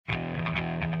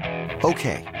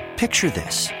Okay, picture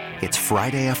this. It's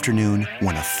Friday afternoon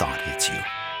when a thought hits you.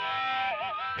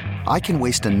 I can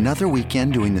waste another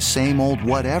weekend doing the same old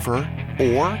whatever,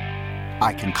 or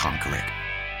I can conquer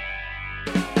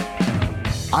it.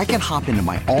 I can hop into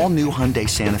my all-new Hyundai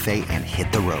Santa Fe and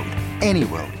hit the road. Any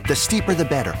road. The steeper, the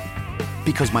better.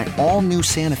 Because my all-new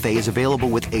Santa Fe is available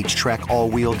with H-Track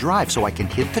all-wheel drive, so I can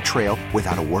hit the trail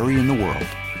without a worry in the world.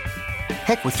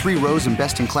 Heck, with 3 rows and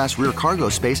best-in-class rear cargo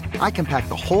space, I can pack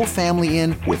the whole family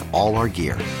in with all our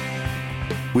gear.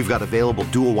 We've got available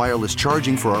dual wireless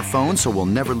charging for our phones, so we'll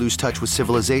never lose touch with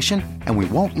civilization, and we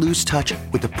won't lose touch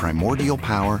with the primordial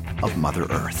power of Mother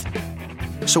Earth.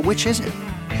 So which is it?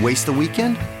 Waste the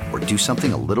weekend or do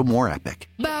something a little more epic?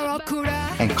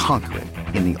 And conquer it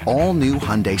in the all-new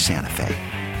Hyundai Santa Fe.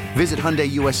 Visit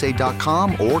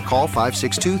HyundaiUSA.com or call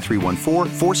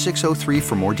 562-314-4603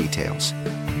 for more details.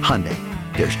 Hyundai,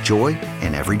 there's joy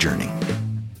in every journey.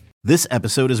 This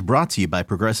episode is brought to you by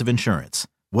Progressive Insurance.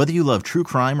 Whether you love true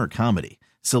crime or comedy,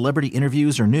 celebrity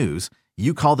interviews or news,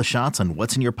 you call the shots on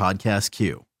what's in your podcast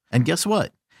queue. And guess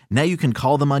what? Now you can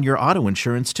call them on your auto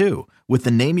insurance too with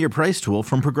the Name Your Price tool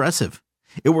from Progressive.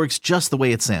 It works just the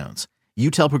way it sounds. You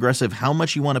tell Progressive how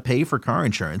much you want to pay for car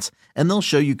insurance, and they'll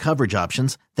show you coverage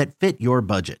options that fit your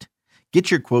budget. Get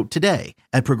your quote today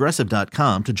at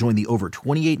Progressive.com to join the over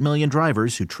 28 million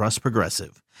drivers who trust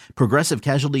Progressive. Progressive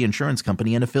Casualty Insurance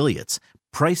Company and Affiliates.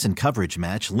 Price and coverage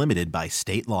match limited by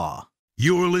state law.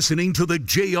 You're listening to the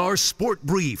JR Sport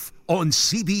Brief on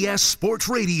CBS Sports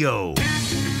Radio.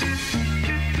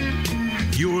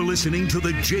 You're listening to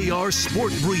the JR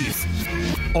Sport Brief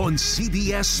on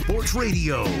CBS Sports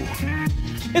Radio.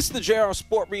 It's the JR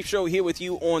Sport Brief Show here with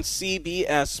you on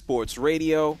CBS Sports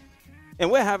Radio. And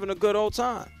we're having a good old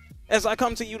time as I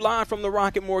come to you live from the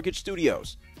Rocket Mortgage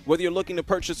Studios. Whether you're looking to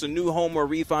purchase a new home or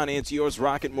refinance yours,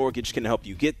 Rocket Mortgage can help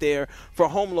you get there. For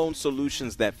home loan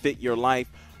solutions that fit your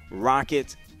life,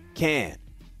 Rocket can.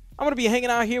 I'm going to be hanging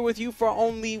out here with you for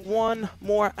only one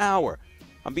more hour.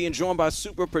 I'm being joined by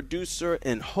super producer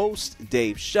and host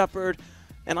Dave Shepard,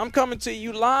 and I'm coming to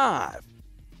you live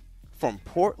from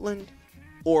Portland,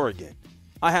 Oregon.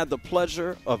 I had the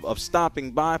pleasure of stopping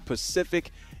by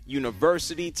Pacific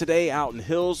University today out in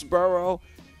Hillsboro,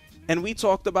 and we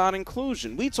talked about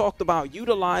inclusion. We talked about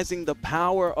utilizing the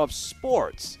power of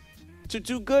sports to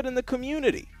do good in the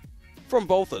community. From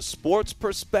both a sports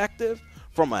perspective,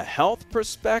 from a health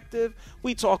perspective,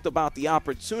 we talked about the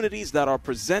opportunities that are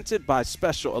presented by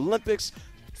Special Olympics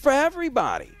for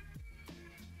everybody.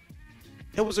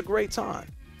 It was a great time.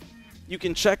 You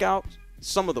can check out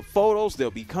some of the photos.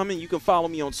 They'll be coming. You can follow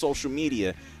me on social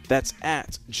media. That's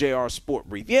at JR Sport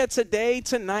Brief. Yeah, today,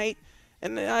 tonight,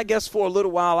 and I guess for a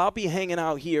little while, I'll be hanging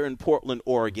out here in Portland,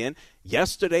 Oregon.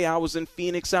 Yesterday, I was in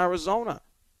Phoenix, Arizona.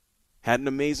 Had an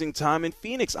amazing time in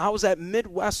Phoenix. I was at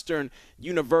Midwestern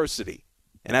University.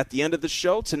 And at the end of the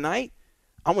show tonight,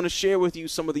 I want to share with you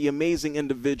some of the amazing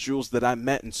individuals that I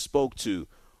met and spoke to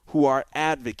who are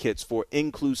advocates for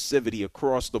inclusivity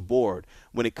across the board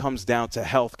when it comes down to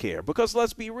healthcare. Because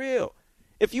let's be real.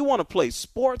 If you want to play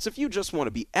sports, if you just want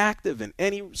to be active in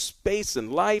any space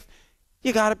in life,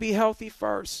 you got to be healthy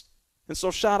first. And so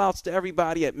shout outs to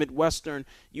everybody at Midwestern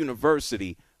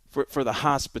University for the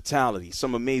hospitality.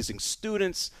 Some amazing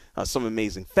students, some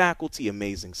amazing faculty,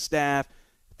 amazing staff.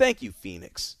 Thank you,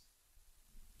 Phoenix.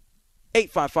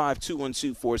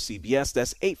 855-212-4CBS.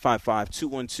 That's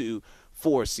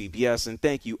 855-212-4CBS. And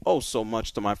thank you oh so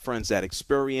much to my friends at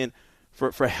Experian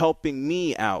for helping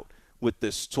me out with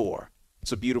this tour.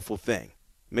 It's a beautiful thing.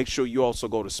 Make sure you also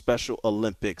go to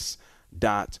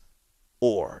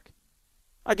specialolympics.org.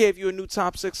 I gave you a new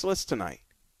top 6 list tonight.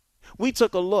 We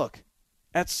took a look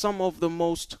at some of the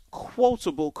most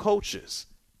quotable coaches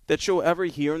that you'll ever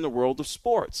hear in the world of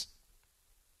sports.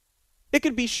 It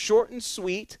could be short and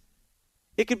sweet.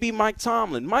 It could be Mike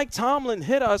Tomlin. Mike Tomlin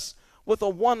hit us with a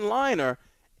one-liner,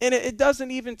 and it doesn't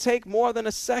even take more than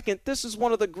a second. This is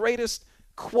one of the greatest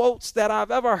quotes that I've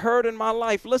ever heard in my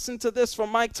life. Listen to this from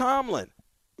Mike Tomlin.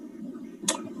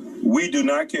 We do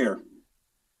not care.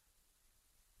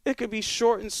 It could be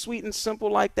short and sweet and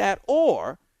simple like that,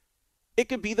 or it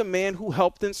could be the man who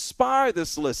helped inspire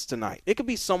this list tonight. It could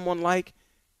be someone like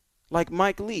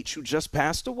Mike Leach, who just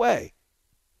passed away.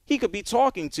 He could be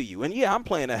talking to you, and yeah, I'm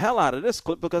playing the hell out of this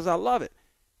clip because I love it.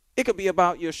 It could be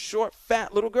about your short,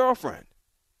 fat little girlfriend.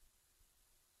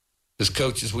 As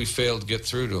coaches, we failed to get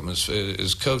through to them.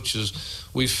 As coaches,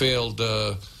 we failed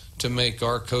to to make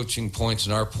our coaching points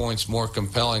and our points more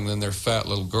compelling than their fat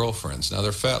little girlfriends. Now,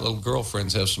 their fat little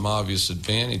girlfriends have some obvious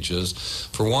advantages.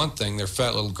 For one thing, their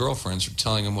fat little girlfriends are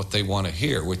telling them what they want to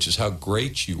hear, which is how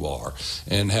great you are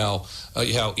and how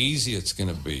easy it's going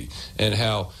to be, and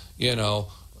how, we had a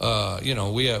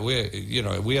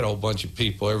whole bunch of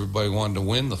people. Everybody wanted to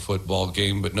win the football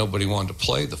game, but nobody wanted to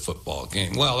play the football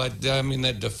game. Well,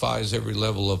 that defies every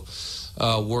level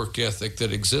of work ethic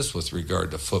that exists with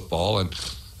regard to football. And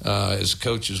as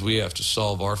coaches, we have to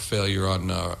solve our failure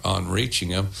on reaching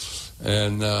them,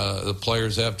 and the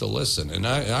players have to listen. And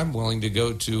I'm willing to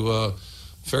go to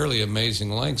fairly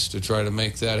amazing lengths to try to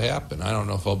make that happen. I don't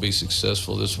know if I'll be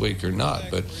successful this week or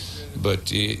not, but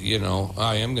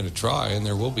I am going to try, and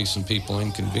there will be some people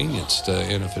inconvenienced.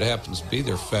 And if it happens to be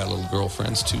their fat little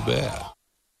girlfriends, too bad.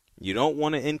 You don't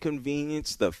want to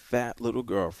inconvenience the fat little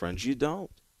girlfriends. You don't.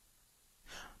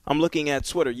 I'm looking at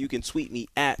Twitter. You can tweet me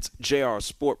at JR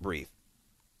Sport Brief.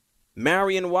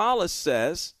 Marion Wallace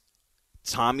says,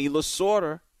 Tommy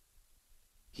Lasorda,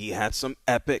 he had some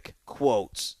epic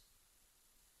quotes.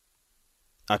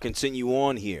 I continue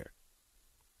on here.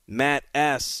 Matt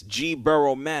S. G.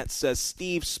 Burrow Matt says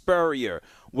Steve Spurrier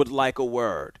would like a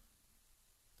word.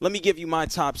 Let me give you my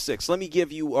top 6. Let me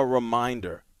give you a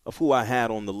reminder of who I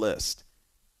had on the list.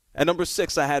 At number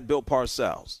 6, I had Bill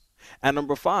Parcells. At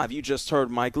number 5, you just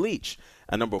heard Mike Leach.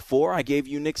 At number 4, I gave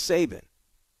you Nick Saban.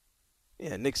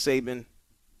 Yeah, Nick Saban.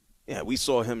 Yeah, we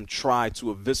saw him try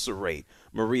to eviscerate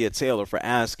Maria Taylor for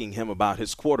asking him about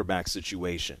his quarterback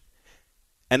situation.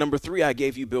 At number 3, I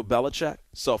gave you Bill Belichick,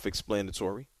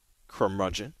 self-explanatory,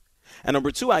 curmudgeon. At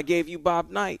number 2, I gave you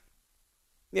Bob Knight.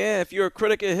 Yeah, if you're a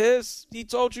critic of his, he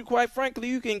told you, quite frankly,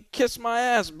 you can kiss my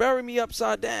ass, bury me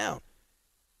upside down.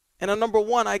 And at number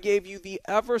 1, I gave you the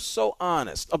ever so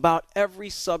honest about every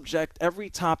subject, every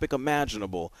topic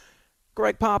imaginable,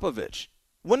 Greg Popovich.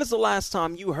 When is the last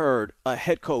time you heard a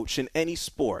head coach in any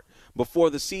sport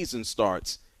before the season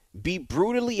starts be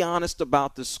brutally honest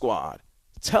about the squad,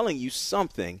 telling you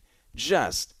something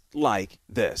just like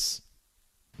this?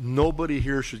 Nobody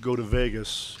here should go to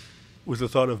Vegas with the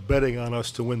thought of betting on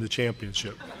us to win the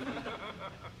championship.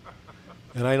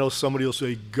 And I know somebody will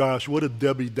say, gosh, what a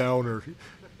Debbie Downer.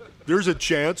 There's a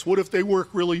chance. What if they work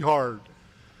really hard?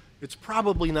 It's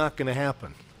probably not going to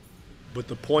happen. But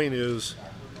the point is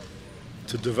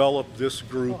to develop this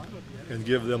group and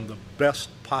give them the best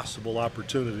possible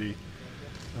opportunity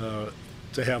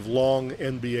to have long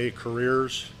NBA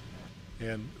careers.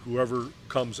 And whoever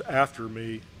comes after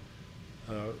me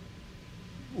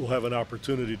will have an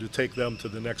opportunity to take them to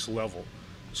the next level.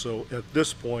 So at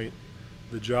this point,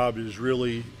 the job is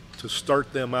really to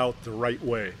start them out the right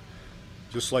way,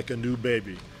 just like a new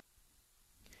baby.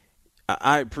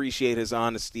 I appreciate his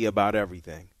honesty about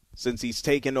everything. Since he's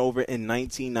taken over in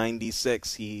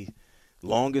 1996, he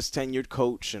longest tenured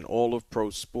coach in all of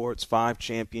pro sports, 5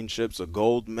 championships, a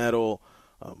gold medal,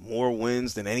 more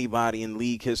wins than anybody in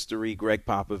league history. Greg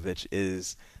Popovich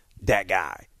is that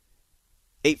guy.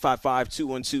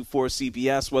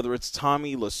 855-212-4CBS, whether it's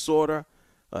Tommy Lasorda,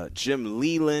 Jim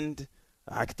Leland,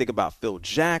 I could think about Phil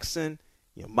Jackson,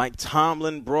 Mike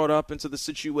Tomlin brought up into the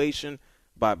situation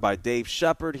by Dave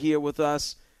Shepard here with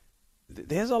us.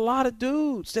 There's a lot of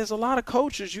dudes. There's a lot of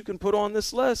coaches you can put on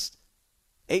this list.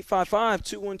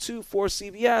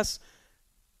 855-212-4CBS.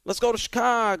 Let's go to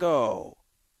Chicago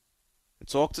and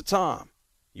talk to Tom.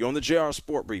 You're on the JR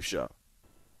Sport Brief Show.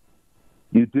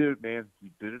 You did it, man. You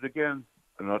did it again.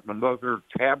 Another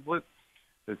tablet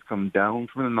that's come down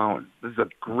from the mountain. This is a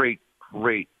great,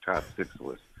 great top 6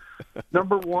 list.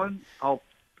 Number 1, I'll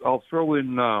throw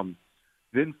in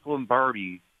Vince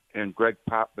Lombardi and Greg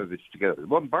Popovich together.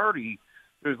 Lombardi,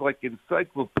 there's like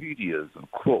encyclopedias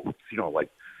and quotes, like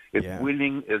if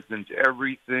winning isn't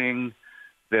everything,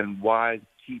 then why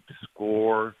keep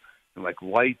score? And like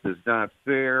life is not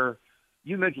fair.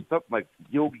 You mentioned something like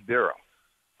Yogi Berra.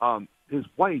 His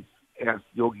wife asked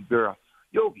Yogi Berra,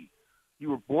 Yogi, you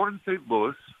were born in St.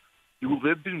 Louis, you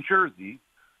lived in Jersey,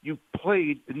 you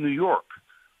played in New York.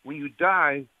 When you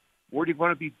die, where do you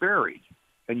want to be buried?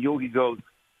 And Yogi goes,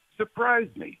 surprise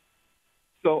me.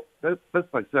 So that's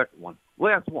my second one.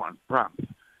 Last one, promise.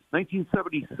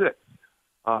 1976,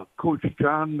 Coach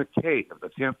John McKay of the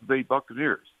Tampa Bay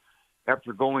Buccaneers,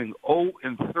 after going 0-13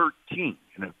 in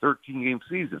a 13-game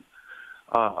season,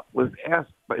 was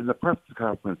asked in the press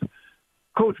conference,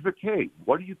 Coach McKay,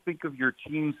 what do you think of your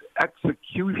team's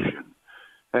execution?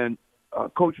 And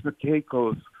Coach McKay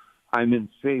goes, I'm in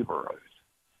favor of it.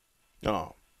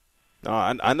 Oh,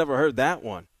 I never heard that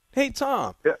one. Hey,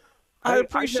 Tom, yeah, I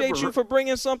appreciate you for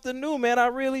bringing something new, man. I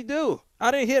really do.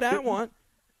 I didn't hear that one.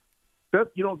 This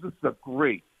is a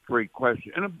great great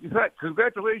question. And in fact,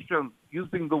 congratulations on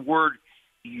using the word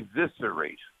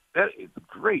eviscerate. That is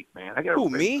great, man. Who,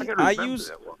 me? I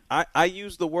used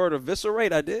the word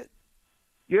eviscerate. I did.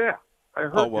 Yeah, I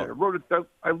heard that. I wrote it down.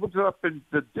 I looked it up in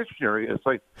the dictionary. It's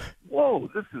like, whoa,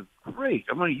 this is great.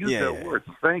 I'm going to use that word.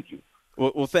 So thank you.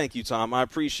 Well, thank you, Tom. I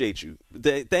appreciate you.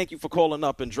 Thank you for calling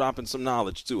up and dropping some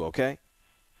knowledge too. Okay.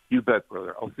 You bet,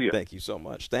 brother. I'll see you. Thank you so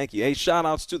much. Thank you. Hey,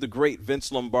 shout-outs to the great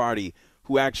Vince Lombardi,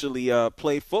 who actually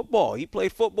played football. He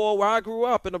played football where I grew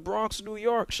up in the Bronx, New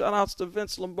York. Shout-outs to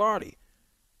Vince Lombardi.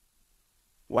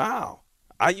 Wow.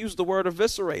 I use the word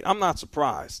eviscerate. I'm not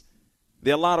surprised.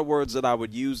 There are a lot of words that I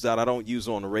would use that I don't use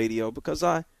on the radio because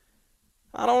I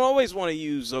don't always want to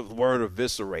use the word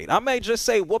eviscerate. I may just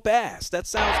say whoop ass. That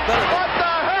sounds better. What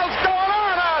the hell's going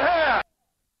on out here?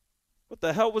 What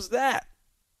the hell was that?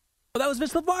 Well, that was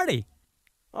Vince Lombardi.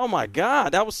 Oh, my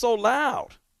God. That was so loud.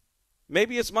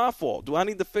 Maybe it's my fault. Do I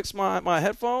need to fix my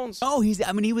headphones? Oh,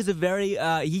 he was a very,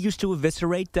 he used to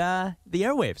eviscerate the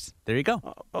airwaves. There you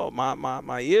go.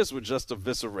 My ears were just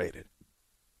eviscerated.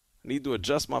 I need to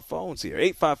adjust my phones here.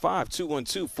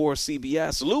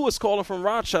 855-212-4CBS. Lewis calling from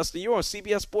Rochester. You're on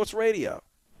CBS Sports Radio.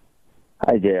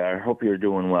 Hi, JR. Hope you're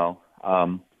doing well.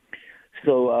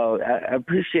 So I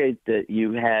appreciate that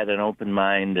you had an open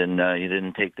mind and you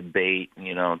didn't take the bait,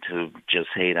 to just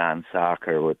hate on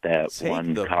soccer with that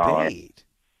one caller. Bait?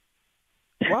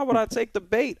 Why would I take the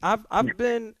bait? I've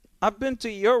been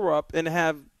to Europe and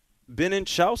have been in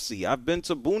Chelsea. I've been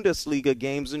to Bundesliga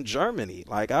games in Germany.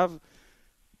 Like I've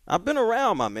been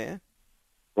around, my man.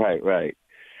 Right.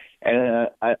 And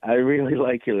I really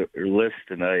like your list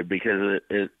tonight because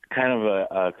it kind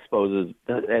of exposes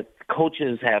that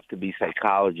coaches have to be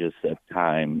psychologists at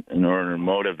times in order to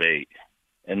motivate,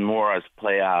 and more as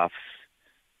playoffs, ?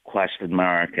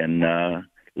 And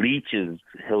Leach's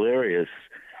hilarious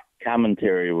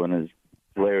commentary when his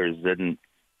players didn't,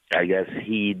 I guess,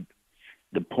 heed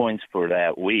the points for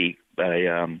that week by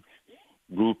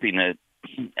grouping it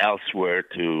elsewhere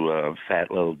to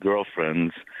fat little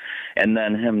girlfriends, and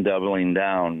then him doubling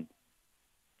down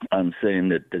on saying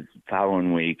that the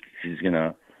following week he's going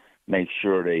to make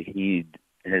sure to heed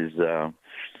his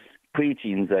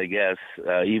preachings, I guess,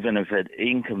 even if it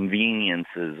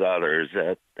inconveniences others.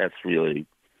 That's really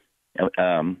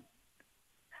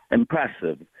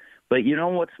impressive. But you know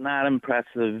what's not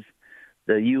impressive?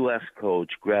 The U.S.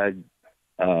 coach, Greg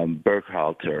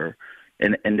Berhalter,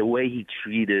 and the way he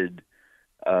treated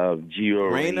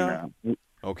Gio Reyna.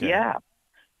 Okay. Yeah.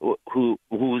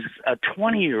 Who's a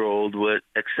 20-year-old with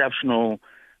exceptional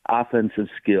offensive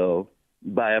skill,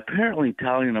 by apparently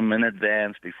telling him in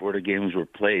advance before the games were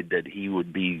played that he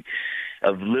would be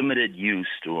of limited use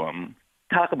to him.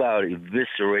 Talk about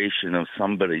evisceration of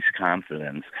somebody's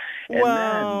confidence.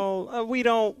 And we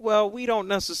don't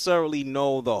necessarily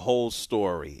know the whole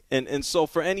story. And so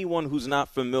for anyone who's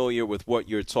not familiar with what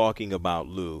you're talking about,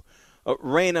 Lou,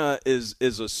 Reyna is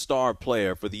a star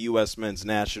player for the U.S. men's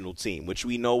national team, which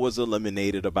we know was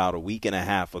eliminated about a week and a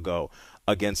half ago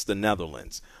against the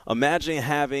Netherlands. Imagine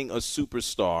having a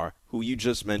superstar who you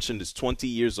just mentioned is 20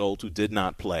 years old who did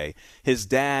not play. His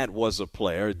dad was a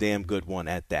player, a damn good one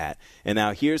at that. And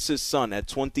now here's his son at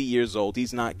 20 years old.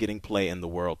 He's not getting play in the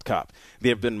World Cup.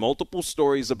 There have been multiple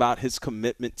stories about his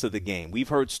commitment to the game. We've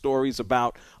heard stories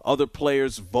about other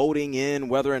players voting in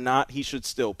whether or not he should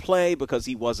still play because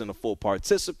he wasn't a full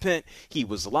participant. He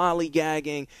was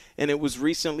lollygagging. And it was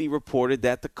recently reported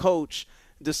that the coach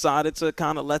decided to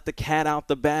kind of let the cat out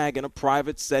the bag in a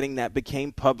private setting that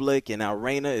became public, and now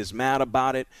Reyna is mad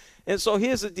about it. And so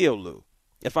here's the deal, Lou.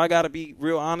 If I got to be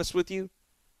real honest with you,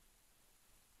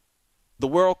 the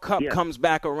World Cup comes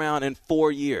back around in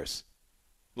 4 years.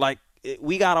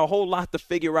 We got a whole lot to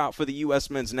figure out for the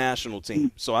U.S. men's national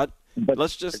team. So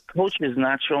let's just. The coach is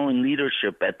not showing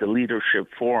leadership at the leadership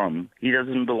forum. He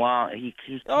doesn't belong. He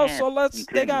can't. So let's.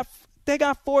 They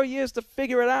got 4 years to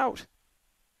figure it out.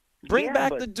 Bring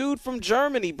back the dude from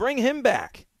Germany. Bring him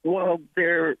back. Well,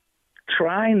 they're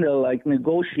trying to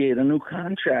negotiate a new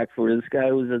contract for this guy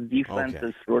who's a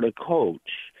defensive sort of coach.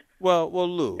 Well,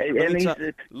 Lou. And he's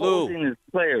exposing his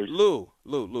players. Lou,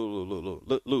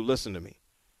 listen to me.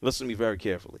 Listen to me very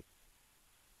carefully.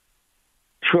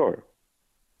 Sure.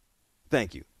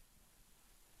 Thank you.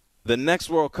 The next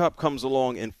World Cup comes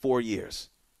along in 4 years.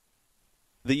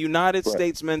 The United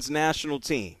States men's national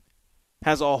team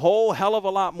has a whole hell of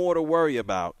a lot more to worry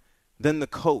about than the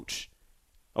coach.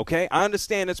 Okay? I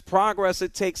understand it's progress.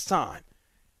 It takes time.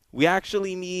 We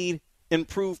actually need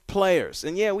improved players.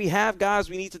 And, we have guys.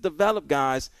 We need to develop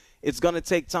guys. It's going to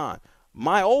take time.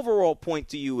 My overall point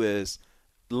to you is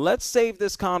let's save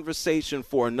this conversation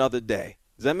for another day.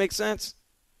 Does that make sense?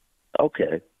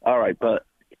 Okay. All right, but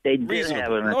they did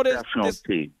Reasonable. have an exceptional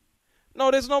team.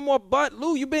 No, there's no more but.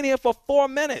 Lou, you've been here for 4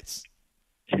 minutes.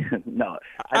 No,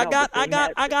 I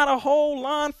got a whole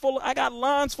line full. I got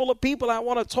lines full of people I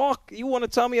want to talk. You want to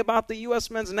tell me about the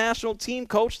U.S. men's national team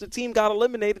coach? The team got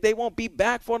eliminated. They won't be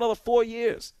back for another 4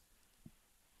 years.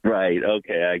 Right.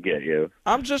 Okay, I get you.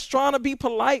 I'm just trying to be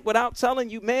polite without telling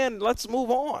you, man, let's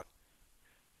move on.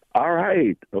 All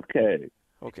right. Okay.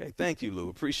 Okay. Thank you, Lou.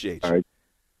 Appreciate you. All right.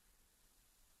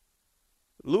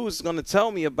 Lou is going to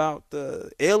tell me about the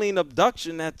alien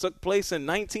abduction that took place in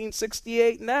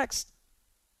 1968 next.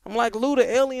 I'm like, Lou, the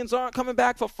aliens aren't coming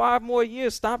back for 5 more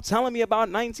years. Stop telling me about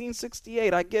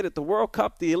 1968. I get it. The World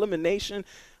Cup, the elimination.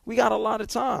 We got a lot of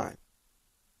time.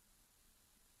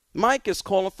 Mike is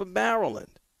calling from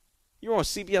Maryland. You're on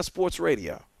CBS Sports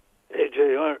Radio. Hey,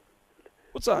 JR.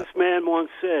 What's up? This man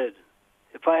once said,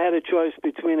 if I had a choice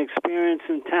between experience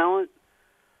and talent,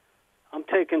 I'm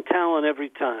taking talent every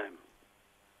time.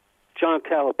 John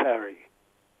Calipari.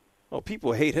 Oh,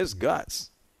 people hate his guts.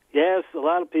 Yes, a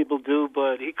lot of people do,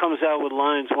 but he comes out with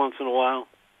lines once in a while.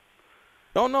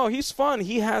 No, he's fun.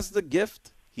 He has the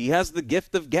gift. He has the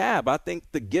gift of gab. I think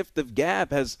the gift of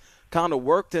gab has kind of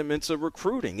worked him into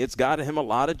recruiting. It's got him a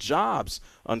lot of jobs.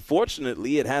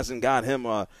 Unfortunately, it hasn't got him,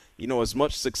 as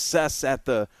much success at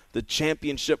the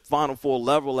championship Final Four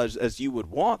level as you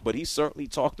would want, but he certainly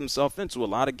talked himself into a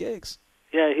lot of gigs.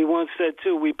 Yeah, he once said,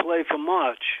 too, we play for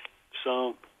March,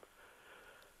 so...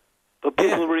 But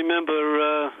people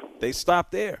remember... they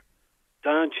stopped there.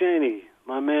 Don Chaney,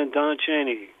 my man Don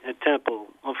Chaney at Temple.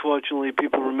 Unfortunately,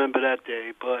 people remember that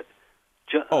day. But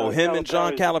him and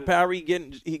John Calipari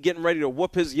getting ready to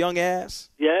whoop his young ass?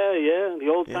 Yeah. The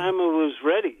old-timer was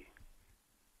ready.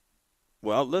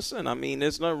 Well, listen, I mean,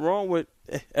 there's nothing wrong with...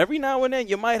 Every now and then,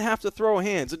 you might have to throw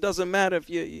hands. It doesn't matter if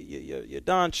you're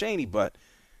Don Chaney, but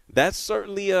that's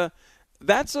certainly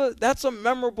that's a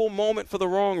memorable moment for the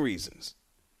wrong reasons.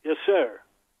 Yes, sir.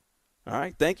 All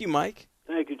right. Thank you, Mike.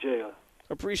 Thank you, JR.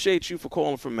 Appreciate you for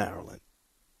calling from Maryland.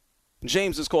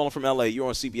 James is calling from L.A. You're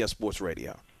on CBS Sports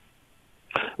Radio.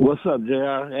 What's up,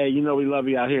 JR? Hey, we love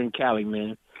you out here in Cali,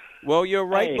 man. Well, you're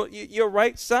right, but you're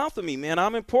right south of me, man.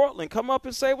 I'm in Portland. Come up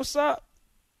and say what's up.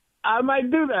 I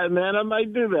might do that, man.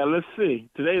 Let's see.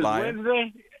 Today's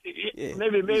Wednesday. Yeah,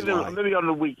 maybe on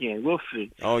the weekend. We'll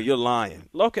see. Oh, you're lying.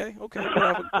 Okay.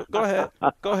 Whatever. Go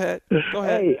ahead.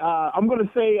 Hey, I'm going to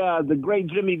say the great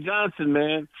Jimmy Johnson,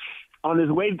 man, on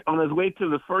his way to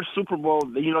the first Super Bowl.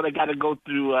 They got to go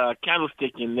through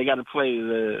Candlestick, and they got to play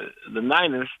the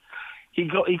Niners. He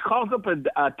calls up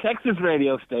a Texas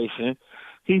radio station.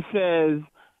 He says,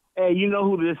 "Hey, you know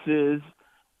who this is,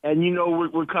 and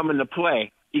we're coming to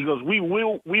play." He goes, "We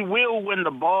will win the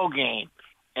ball game."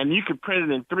 And you could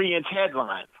print it in 3-inch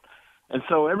headlines. And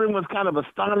so everyone's kind of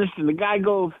astonished. And the guy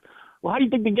goes, well, how do you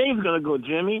think the game's going to go,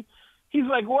 Jimmy? He's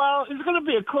like, well, it's going to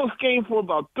be a close game for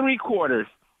about 3 quarters.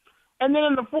 And then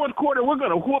in the 4th quarter, we're going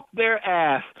to whoop their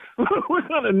ass. We're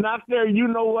going to knock their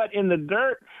you-know-what in the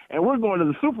dirt, and we're going to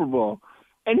the Super Bowl.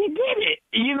 And he did it,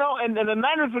 and the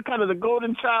Niners were kind of the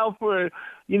golden child for,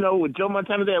 with Joe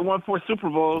Montana. They had won 4 Super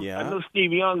Bowls. Yeah. I know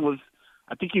Steve Young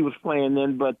I think he was playing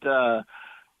then, but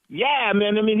yeah,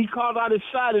 man. I mean, he called out his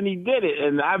shot and he did it,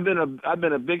 and I've been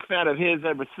a big fan of his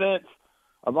ever since.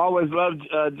 I've always loved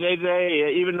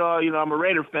JJ, even though I'm a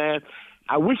Raider fan.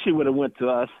 I wish he would have went to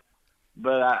us,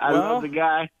 but I love the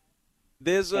guy.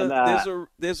 There's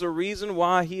a reason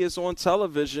why he is on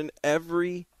television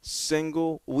every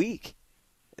single week.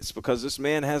 It's because this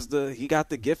man he got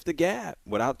the gift of gab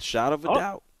without a shot of a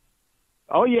doubt.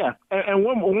 Oh yeah, and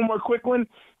one more quick one.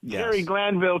 Yes. Jerry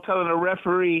Glanville telling a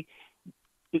referee,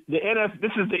 this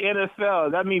is the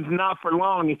NFL. That means not for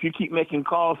long if you keep making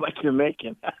calls like you're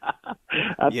making.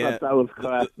 I thought that was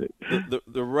classic. The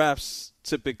refs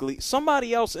typically –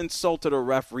 somebody else insulted a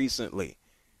ref recently.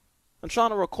 I'm trying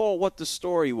to recall what the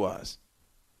story was.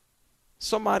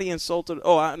 Somebody insulted –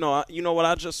 you know what?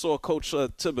 I just saw Coach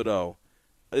Thibodeau.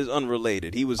 It's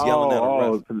unrelated. He was yelling at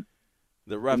a ref.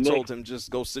 The ref told him,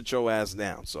 just go sit your ass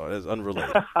down. So it's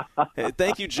unrelated. Hey,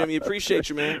 thank you, Jimmy. Appreciate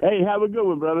you, man. Hey, have a good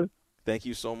one, brother. Thank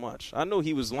you so much. I knew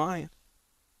he was lying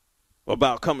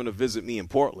about coming to visit me in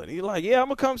Portland. He's like, yeah, I'm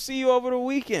going to come see you over the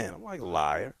weekend. I'm like,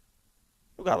 liar.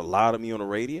 You got to lie to me on the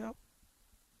radio.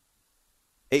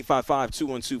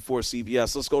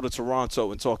 855-212-4CBS. Let's go to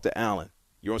Toronto and talk to Alan.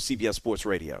 You're on CBS Sports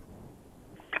Radio.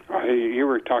 You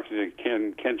were talking to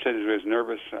Ken. Ken said he was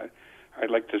nervous. I'd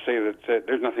like to say that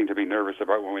there's nothing to be nervous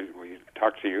about when we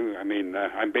talk to you. I mean,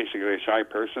 I'm basically a shy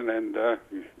person, and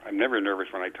I'm never nervous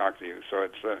when I talk to you. So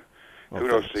it's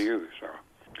kudos to you. So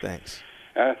thanks.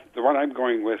 The one I'm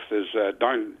going with is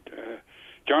John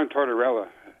Tortorella.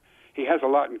 he has a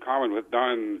lot in common with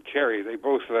Don Cherry. They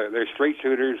both they're straight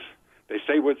shooters. They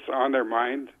say what's on their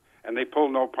mind, and they pull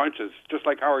no punches, just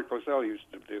like Howard Cosell used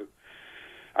to do.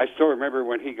 I still remember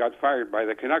when he got fired by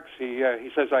the Canucks. He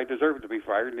says, I deserve to be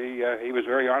fired, and he was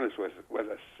very honest with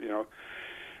us. You know,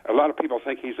 a lot of people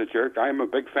think he's a jerk. I'm a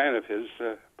big fan of his,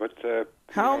 but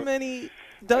how many?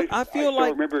 I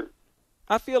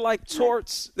feel like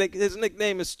Torts. His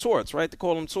nickname is Torts, right? They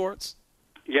call him Torts.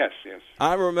 Yes.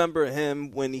 I remember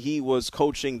him when he was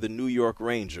coaching the New York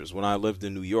Rangers when I lived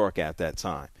in New York at that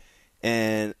time,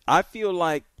 and I feel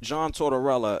like John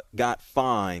Tortorella got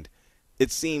fined. It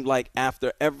seemed like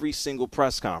after every single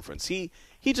press conference, he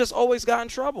just always got in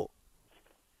trouble.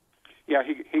 Yeah,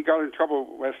 he got in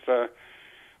trouble with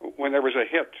when there was a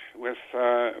hit with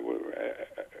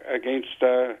against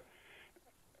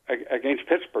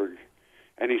Pittsburgh,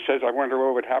 and he says, "I wonder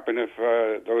what would happen if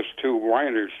those two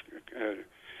whiners,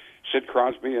 Sid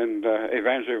Crosby and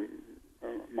Evander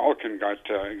Malkin, got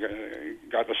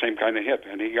the same kind of hit,"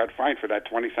 and he got fined for that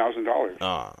 $20,000.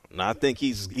 I think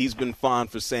he's been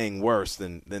fined for saying worse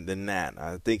than that.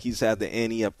 I think he's had to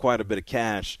ante up quite a bit of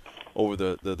cash over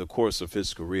the course of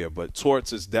his career. But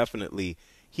Torts is definitely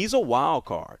he's a wild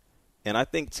card, and I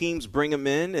think teams bring him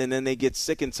in and then they get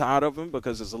sick and tired of him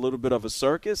because it's a little bit of a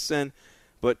circus.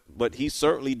 But he's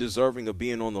certainly deserving of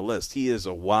being on the list. He is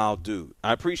a wild dude.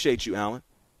 I appreciate you, Alan.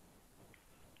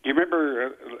 Do you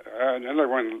remember another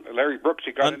one, Larry Brooks?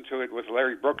 He got into it with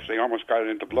Larry Brooks. They almost got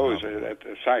into blows at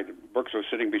the side. Brooks was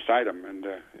sitting beside him, and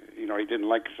he didn't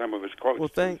like some of his quotes.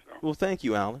 Well, thank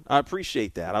you, Alan. I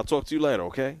appreciate that. I'll talk to you later,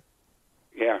 okay?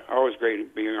 Yeah, always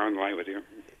great being on the line with you.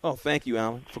 Oh, thank you,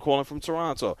 Alan, for calling from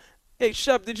Toronto. Hey,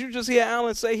 Shep, did you just hear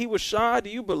Alan say he was shy?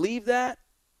 Do you believe that?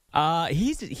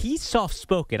 He's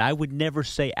soft-spoken. I would never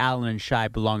say Alan and Shy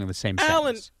belong in the same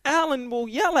sentence. Alan will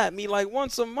yell at me like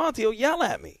once a month. He'll yell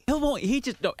at me.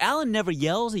 Alan never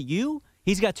yells at you.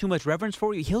 He's got too much reverence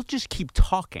for you. He'll just keep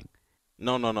talking.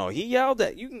 No. He yelled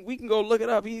at you. We can go look it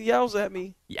up. He yells at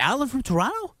me. Alan from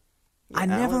Toronto? Yeah, I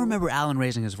never remember Alan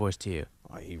raising his voice to you.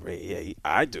 Oh,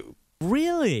 I do.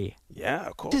 Really? Yeah,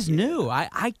 of course. This is new.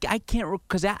 I can't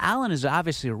because Alan is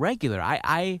obviously a regular.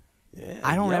 I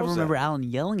don't ever remember Alan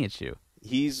yelling at you.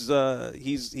 He's a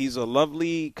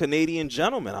lovely Canadian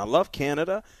gentleman. I love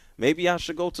Canada. Maybe I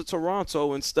should go to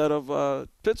Toronto instead of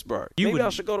Pittsburgh. I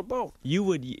should go to both. You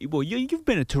would. Well, you've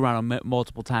been to Toronto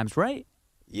multiple times, right?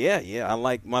 Yeah. I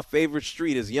like my favorite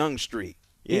street is Yonge Street.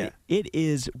 Yeah, it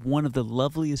is one of the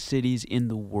loveliest cities in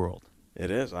the world. It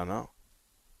is. I know.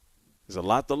 There's a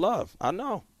lot to love. I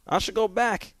know. I should go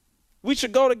back. We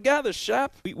should go together,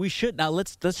 Shep. We should. Now,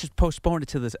 let's just postpone it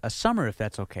to a summer if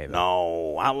that's okay, though.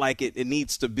 No, I like it. It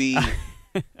needs to be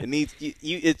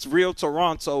it's real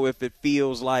Toronto if it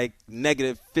feels like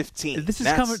negative 15. This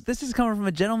is coming from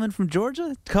a gentleman from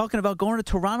Georgia talking about going to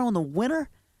Toronto in the winter?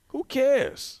 Who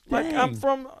cares? Dang.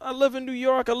 Like I live in New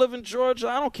York. I live in Georgia.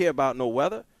 I don't care about no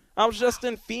weather. I was just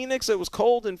in Phoenix. It was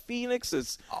cold in Phoenix.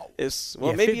 It's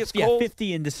cold.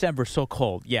 50 in December, so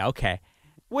cold. Yeah, okay.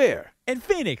 Where? In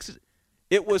Phoenix.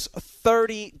 It was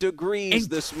 30 degrees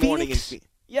this morning in Phoenix.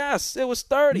 Yes, it was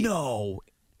 30. No.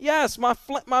 Yes, my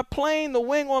plane, the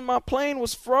wing on my plane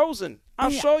was frozen. I'll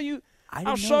show you.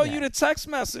 I'll show you the text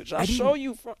message. I'll show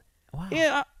you. Wow.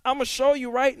 Yeah, I'm gonna show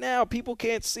you right now. People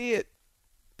can't see it.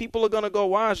 People are gonna go,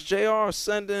 why is JR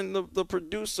sending the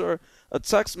producer a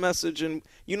text message? And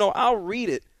I'll read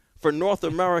it for North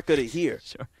America to hear.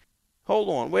 Sure. Hold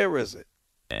on, where is it?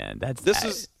 And this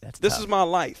is my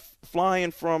life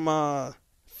flying from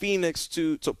Phoenix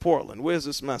to Portland. Where's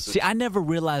this message? See, I never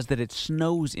realized that it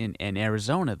snows in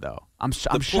Arizona, though. I'm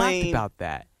shocked about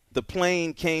that. The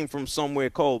plane came from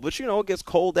somewhere cold, but it gets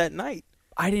cold at night.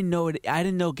 I didn't know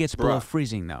it gets below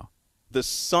freezing, though. The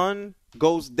sun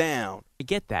goes down. I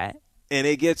get that. And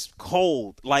it gets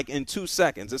cold like in 2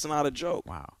 seconds. It's not a joke.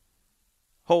 Wow.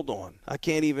 Hold on. I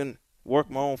can't even work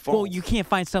my own phone. Well, you can't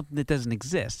find something that doesn't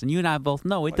exist. And you and I both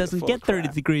know it doesn't get 30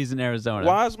 degrees in Arizona.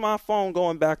 Why is my phone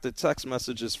going back to text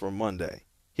messages from Monday?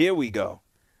 Here we go.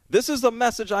 This is the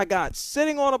message I got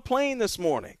sitting on a plane this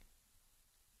morning.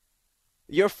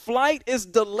 Your flight is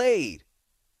delayed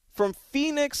from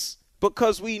Phoenix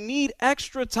because we need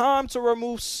extra time to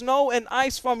remove snow and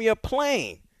ice from your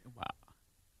plane. Wow.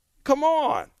 Come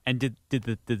on. And did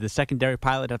the secondary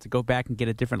pilot have to go back and get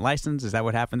a different license? Is that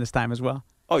what happened this time as well?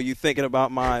 Oh, you thinking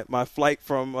about my flight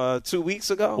from 2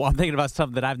 weeks ago? Well, I'm thinking about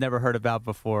something that I've never heard about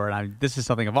before, and this is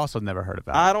something I've also never heard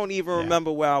about. I don't even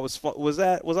remember where I was. Was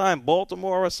I in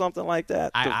Baltimore or something like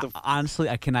that? Honestly,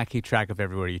 I cannot keep track of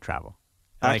everywhere you travel.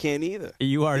 I can't either.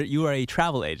 You are a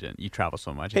travel agent. You travel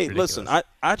so much. Hey, listen,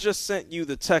 I just sent you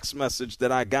the text message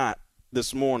that I got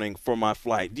this morning for my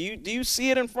flight. Do you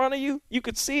see it in front of you? You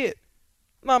could see it.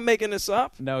 I'm not making this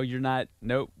up. No, you're not.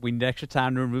 Nope. We need extra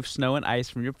time to remove snow and ice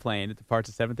from your plane. It departs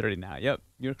at 7:30 now. Yep,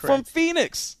 you're correct. From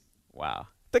Phoenix. Wow.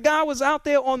 The guy was out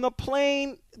there on the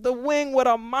plane, the wing, with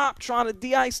a mop trying to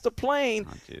de-ice the plane.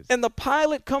 Oh, and the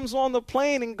pilot comes on the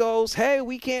plane and goes, hey,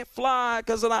 we can't fly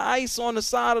because of the ice on the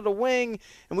side of the wing,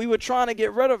 and we were trying to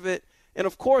get rid of it. And,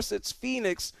 of course, it's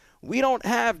Phoenix. We don't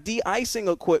have de-icing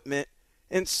equipment,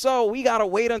 and so we got to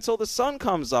wait until the sun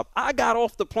comes up. I got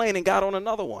off the plane and got on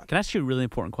another one. Can I ask you a really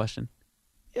important question?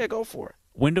 Yeah, go for it.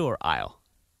 Window or aisle?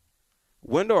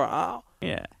 Window or aisle?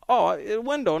 Yeah. Oh,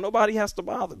 window. Nobody has to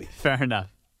bother me. Fair enough.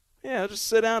 Yeah, I'll just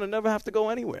sit down and never have to go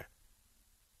anywhere.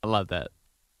 I love that.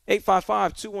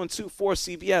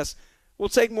 855-212-4CBS. We'll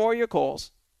take more of your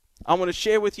calls. I want to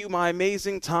share with you my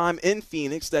amazing time in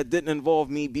Phoenix that didn't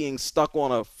involve me being stuck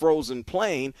on a frozen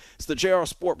plane. It's the JR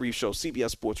Sport Brief Show,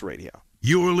 CBS Sports Radio.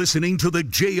 You're listening to the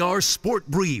JR Sport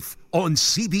Brief on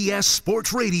CBS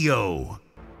Sports Radio.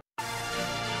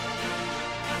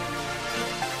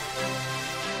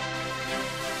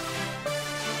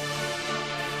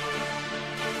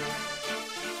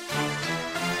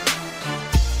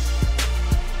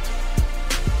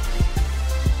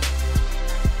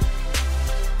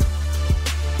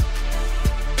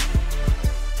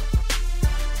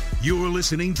 You're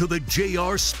listening to the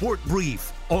JR Sport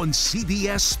Brief on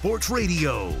CBS Sports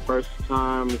Radio.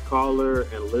 First-time caller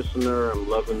and listener. I'm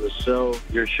loving the show.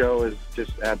 Your show is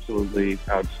just absolutely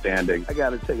outstanding. I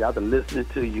got to tell you, I've been listening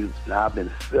to you, and I've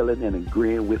been feeling and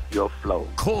agreeing with your flow.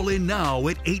 Call in now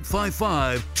at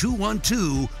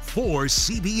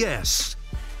 855-212-4CBS.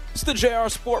 It's the JR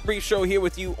Sport Brief Show here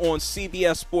with you on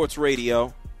CBS Sports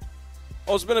Radio.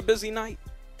 Oh, it's been a busy night.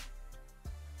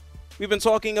 We've been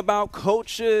talking about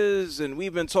coaches, and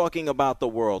we've been talking about the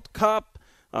World Cup.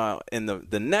 In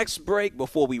the next break,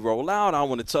 before we roll out, I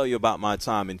want to tell you about my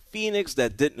time in Phoenix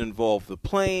that didn't involve the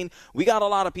plane. We got a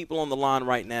lot of people on the line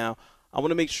right now. I want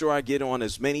to make sure I get on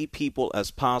as many people as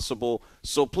possible.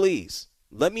 So please,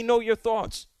 let me know your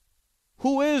thoughts.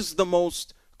 Who is the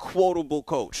most quotable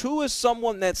coach? Who is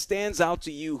someone that stands out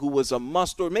to you who was a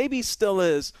must, or maybe still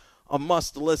is, a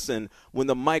must listen when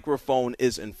the microphone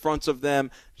is in front of them?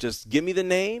 Just give me the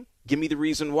name, give me the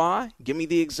reason why, give me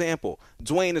the example.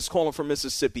 Dwayne is calling from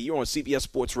Mississippi. You're on CBS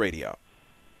Sports Radio.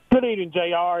 Good evening,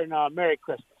 JR, and Merry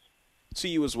Christmas. To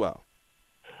you as well.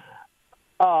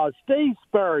 Steve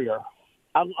Spurrier.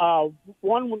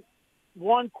 One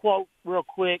quote real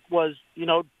quick was,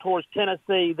 towards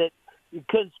Tennessee, that you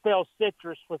couldn't spell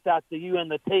citrus without the U and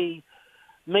the T,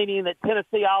 meaning that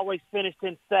Tennessee always finished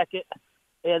in second,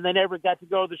 and they never got to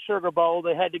go to the Sugar Bowl.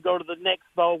 They had to go to the next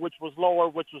bowl, which was lower,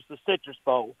 which was the Citrus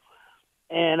Bowl.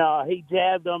 And he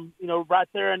jabbed them, right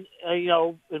there, in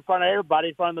front of everybody,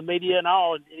 in front of the media and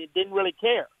all, and he didn't really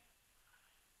care.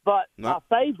 But my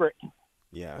favorite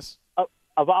yes,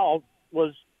 of all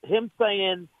was him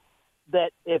saying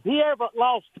that if he ever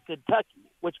lost to Kentucky,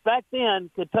 which back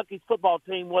then Kentucky's football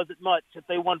team wasn't much. If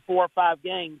they won 4 or 5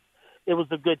 games, it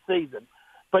was a good season.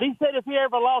 But he said if he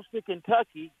ever lost to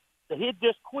Kentucky, he'd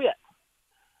just quit.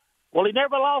 Well, he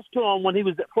never lost to him when he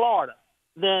was at Florida.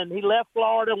 Then he left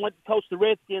Florida and went to coach the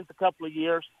Redskins a couple of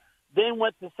years, then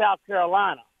went to South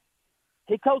Carolina.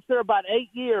 He coached there about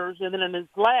 8 years, and then in his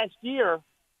last year,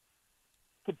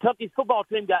 Kentucky's football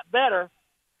team got better,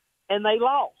 and they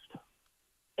lost.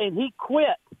 And he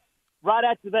quit right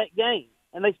after that game.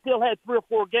 And they still had 3 or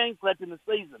 4 games left in the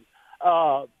season.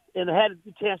 And they had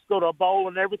a chance to go to a bowl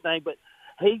and everything, but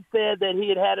he said that he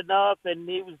had had enough and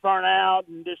he was burnt out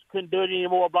and just couldn't do it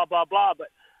anymore, blah, blah, blah. But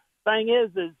thing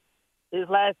is his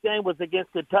last game was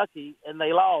against Kentucky, and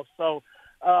they lost. So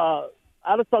I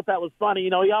just thought that was funny.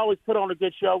 He always put on a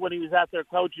good show when he was out there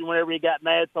coaching whenever he got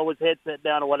mad, throw his headset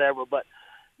down or whatever. But,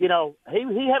 he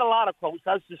had a lot of quotes.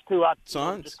 That's just 2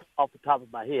 just off the top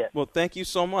of my head. Well, thank you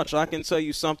so much. I can tell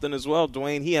you something as well,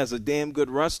 Dwayne. He has a damn good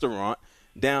restaurant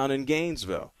down in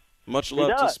Gainesville. Much love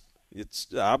to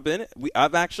I've been.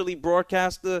 I've actually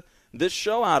broadcast this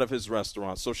show out of his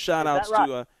restaurant. So shout outs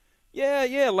to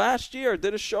last year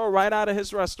did a show right out of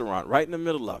his restaurant, right in the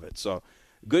middle of it. So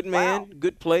good man,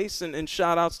 good place, and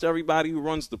shout outs to everybody who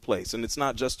runs the place. And it's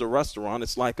not just a restaurant;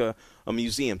 it's like a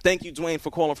museum. Thank you, Dwayne, for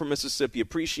calling from Mississippi.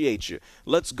 Appreciate you.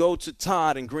 Let's go to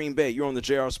Todd in Green Bay. You're on the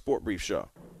JR Sport Brief Show.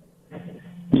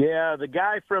 Yeah, the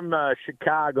guy from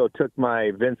Chicago took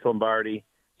my Vince Lombardi,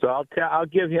 so I'll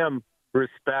give him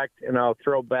respect, and I'll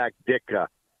throw back Ditka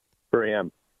for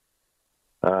him.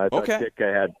 I thought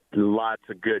Ditka had lots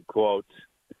of good quotes,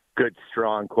 good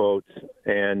strong quotes,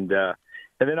 and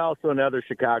then also another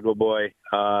Chicago boy,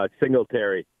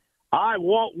 Singletary. I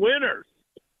want winners.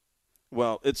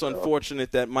 Well, it's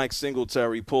unfortunate that Mike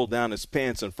Singletary pulled down his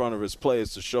pants in front of his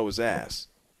players to show his ass.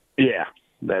 Yeah,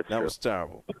 that was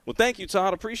terrible. Well, thank you,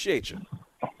 Todd. Appreciate you.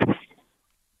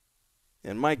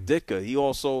 And Mike Ditka, he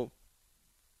also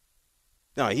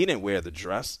 – no, he didn't wear the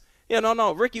dress. Yeah,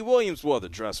 no. Ricky Williams wore the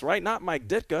dress, right? Not Mike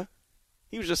Ditka.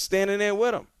 He was just standing there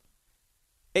with him.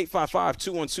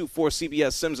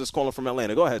 855-212-4CBS. Sims is calling from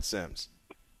Atlanta. Go ahead, Sims.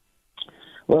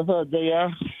 What's up, JR?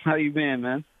 How you been,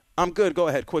 man? I'm good. Go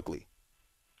ahead, quickly.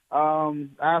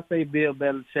 I'll say Bill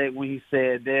Belichick when he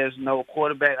said there's no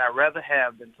quarterback I'd rather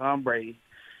have than Tom Brady.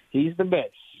 He's the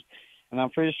best. And I'm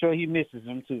pretty sure he misses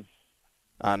him, too.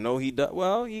 I know he does.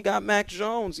 Well, he got Mac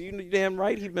Jones. You damn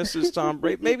right he misses Tom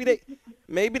Brady.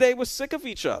 Maybe they were sick of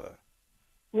each other.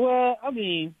 Well, I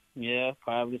mean, yeah,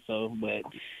 probably so. But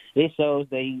it shows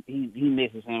that he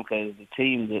misses him because the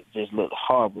team just looks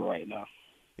horrible right now.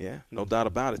 Yeah, no doubt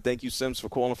about it. Thank you, Sims, for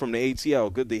calling from the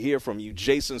ATL. Good to hear from you.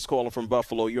 Jason's calling from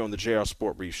Buffalo. You're on the JR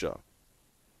Sport Brief Show.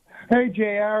 Hey,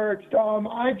 JR.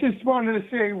 I just wanted to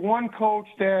say one coach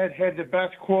that had the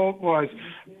best quote was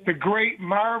the great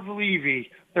Marv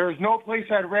Levy. There's no place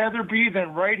I'd rather be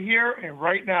than right here and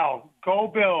right now.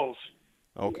 Go Bills.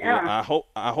 Okay, Yeah.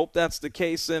 I hope that's the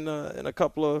case in a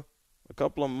couple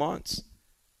of months.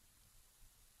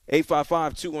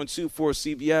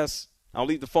 855-212-4CBS. I'll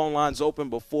leave the phone lines open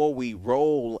before we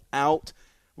roll out.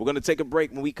 We're going to take a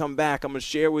break. When we come back, I'm going to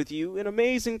share with you an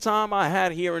amazing time I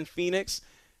had here in Phoenix.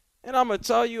 And I'm going to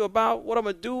tell you about what I'm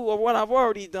going to do or what I've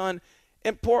already done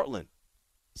in Portland.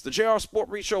 It's the JR Sport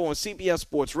Brief Show on CBS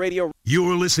Sports Radio.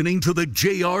 You're listening to the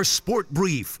JR Sport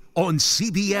Brief on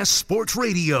CBS Sports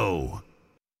Radio.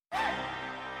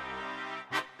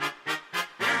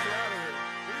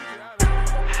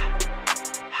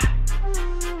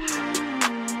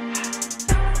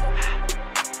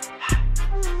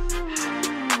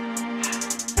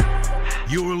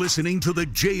 You're listening to the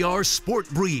JR Sport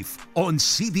Brief on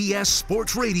CBS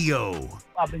Sports Radio.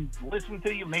 I've been listening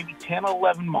to you maybe 10 or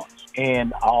 11 months,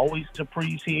 and I always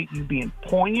appreciate you being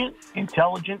poignant,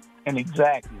 intelligent, and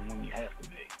exacting when you have to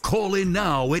be. Call in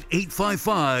now at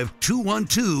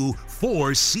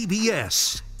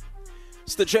 855-212-4CBS.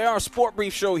 It's the JR Sport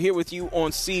Brief Show here with you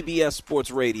on CBS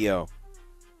Sports Radio.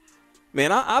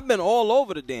 Man, I've been all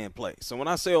over the damn place. And when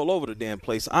I say all over the damn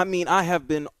place, I mean I have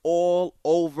been all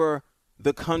over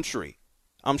the country.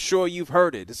 I'm sure you've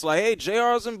heard it. It's like, hey,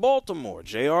 JR's in Baltimore,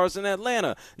 JR's in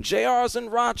Atlanta, JR's in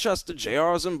Rochester,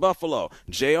 JR's in Buffalo,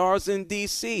 JR's in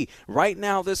D.C. Right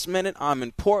now, this minute, I'm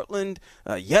in Portland.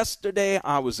 Yesterday,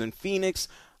 I was in Phoenix.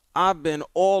 I've been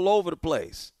all over the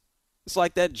place. It's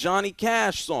like that Johnny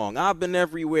Cash song, I've been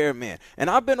everywhere, man. And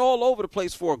I've been all over the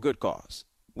place for a good cause.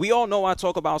 We all know I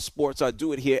talk about sports. I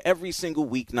do it here every single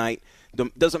weeknight.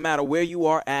 Doesn't matter where you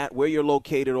are at, where you're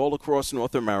located, all across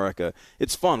North America.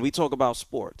 It's fun. We talk about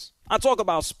sports. I talk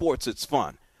about sports. It's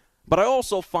fun. But I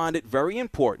also find it very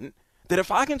important that if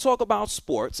I can talk about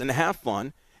sports and have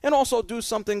fun and also do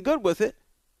something good with it,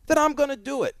 then I'm going to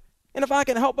do it. And if I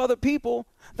can help other people,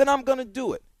 then I'm going to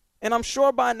do it. And I'm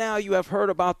sure by now you have heard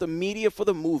about the Media for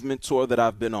the Movement tour that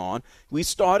I've been on. We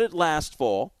started last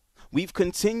fall. We've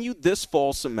continued this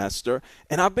fall semester,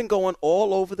 and I've been going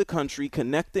all over the country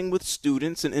connecting with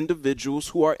students and individuals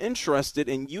who are interested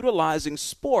in utilizing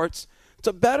sports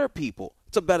to better people,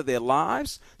 to better their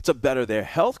lives, to better their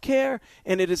health care,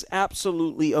 and it is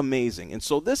absolutely amazing. And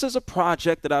so this is a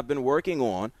project that I've been working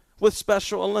on with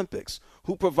Special Olympics,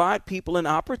 who provide people an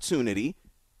opportunity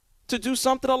to do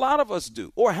something a lot of us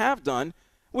do or have done,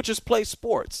 which is play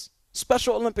sports.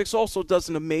 Special Olympics also does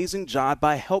an amazing job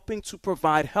by helping to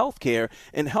provide health care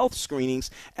and health screenings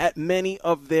at many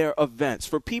of their events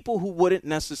for people who wouldn't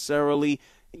necessarily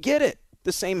get it,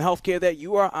 the same health care that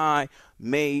you or I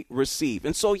may receive.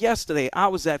 And so yesterday I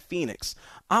was at Phoenix.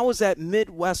 I was at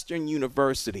Midwestern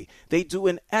University. They do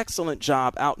an excellent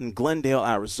job out in Glendale,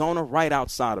 Arizona, right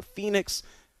outside of Phoenix,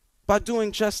 by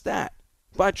doing just that.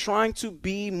 By trying to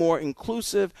be more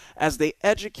inclusive as they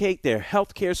educate their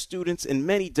healthcare students in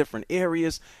many different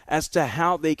areas as to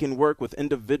how they can work with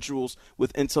individuals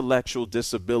with intellectual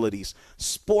disabilities.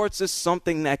 Sports is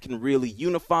something that can really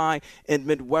unify, and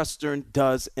Midwestern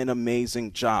does an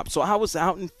amazing job. So I was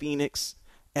out in Phoenix,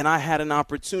 and I had an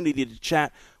opportunity to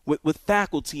chat with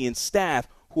faculty and staff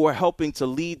who are helping to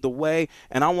lead the way,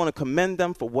 and I want to commend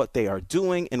them for what they are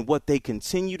doing and what they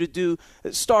continue to do,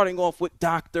 starting off with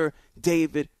Dr.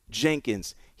 David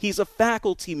Jenkins. He's a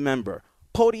faculty member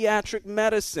podiatric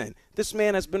medicine. This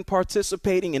man has been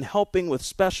participating in helping with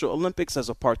Special Olympics as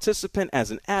a participant,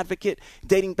 as an advocate,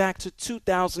 dating back to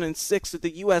 2006 at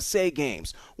the USA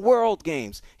Games, World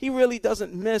Games. He really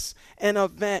doesn't miss an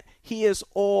event. He is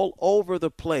all over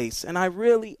the place. And I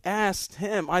really asked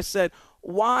him, I said,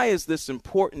 why is this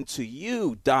important to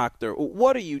you, doctor?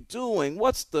 What are you doing?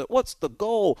 What's the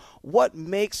goal? What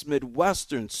makes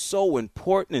Midwestern so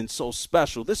important and so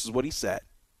special? This is what he said.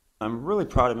 I'm really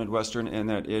proud of Midwestern in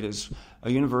that it is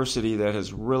a university that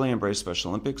has really embraced Special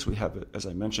Olympics. We have, as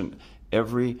I mentioned,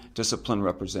 every discipline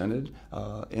represented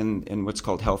in what's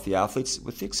called Healthy Athletes,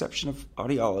 with the exception of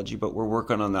audiology, but we're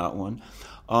working on that one.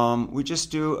 We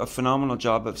just do a phenomenal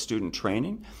job of student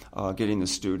training, getting the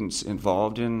students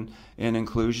involved in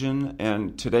inclusion.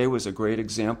 And today was a great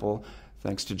example,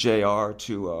 thanks to JR,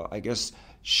 to,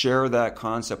 share that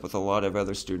concept with a lot of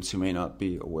other students who may not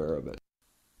be aware of it.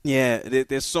 Yeah,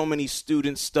 there's so many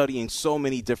students studying so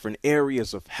many different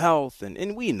areas of health,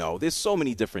 and we know there's so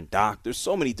many different doctors,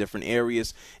 so many different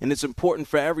areas, and it's important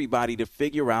for everybody to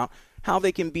figure out how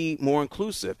they can be more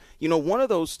inclusive. You know, one of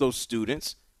those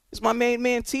students is my main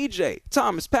man, TJ,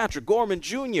 Thomas Patrick Gorman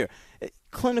Jr.,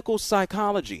 clinical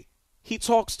psychology. He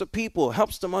talks to people,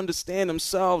 helps them understand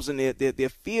themselves and their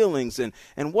feelings and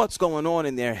what's going on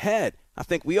in their head. I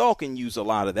think we all can use a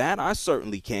lot of that. I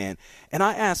certainly can. And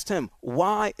I asked him,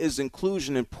 why is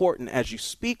inclusion important as you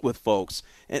speak with folks?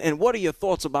 And what are your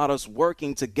thoughts about us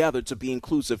working together to be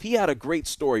inclusive? He had a great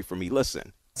story for me.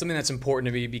 Listen. Something that's important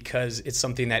to me because it's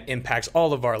something that impacts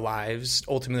all of our lives.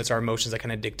 Ultimately, it's our emotions that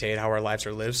kind of dictate how our lives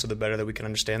are lived. So the better that we can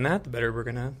understand that, the better we're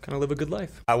going to kind of live a good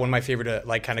life. One of my favorite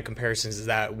kind of comparisons is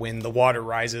that when the water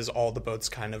rises, all the boats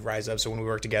kind of rise up. So when we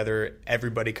work together,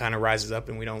 everybody kind of rises up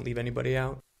and we don't leave anybody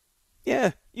out.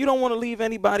 Yeah, you don't want to leave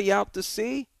anybody out to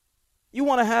sea. You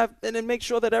want to have and then make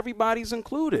sure that everybody's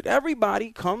included.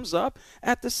 Everybody comes up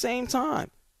at the same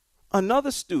time. Another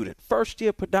student,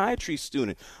 first-year podiatry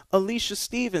student, Alicia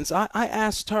Stevens, I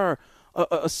asked her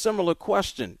a similar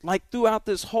question. Like throughout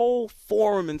this whole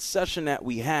forum and session that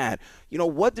we had, you know,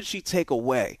 what did she take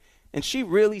away? And she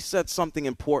really said something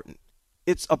important.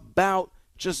 It's about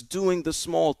just doing the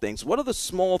small things. What are the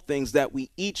small things that we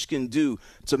each can do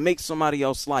to make somebody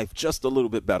else's life just a little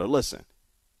bit better? Listen.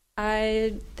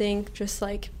 I think just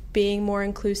like being more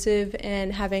inclusive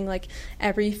and having like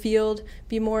every field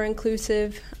be more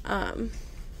inclusive.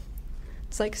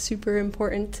 It's like super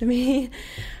important to me.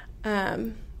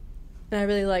 And I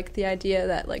really like the idea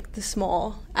that like the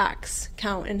small acts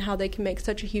count and how they can make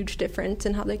such a huge difference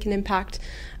and how they can impact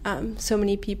so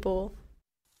many people.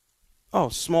 Oh,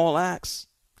 small acts.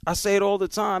 I say it all the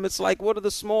time. It's like, what are the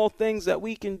small things that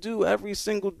we can do every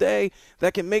single day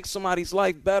that can make somebody's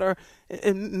life better?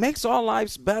 It makes our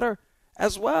lives better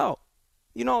as well.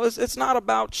 You know, it's not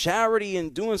about charity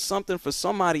and doing something for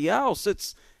somebody else.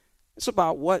 It's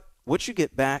about what you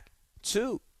get back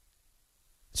too.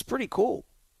 It's pretty cool.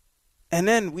 And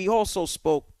then we also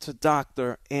spoke to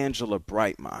Dr. Angela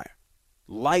Breitmeyer,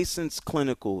 licensed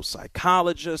clinical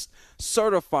psychologist,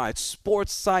 certified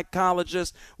sports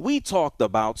psychologist. We talked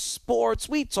about sports.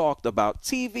 We talked about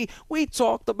TV. We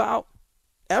talked about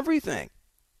everything.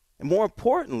 And more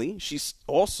importantly, she's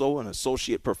also an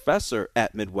associate professor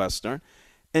at Midwestern,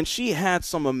 and she had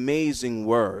some amazing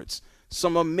words,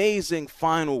 some amazing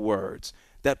final words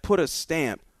that put a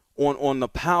stamp on the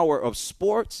power of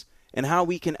sports and how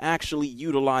we can actually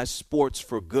utilize sports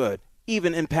for good,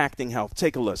 even impacting health.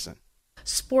 Take a listen.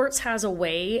 Sports has a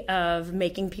way of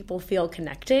making people feel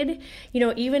connected. You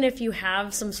know, even if you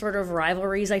have some sort of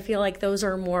rivalries, I feel like those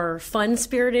are more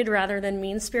fun-spirited rather than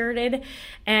mean-spirited.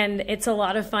 And it's a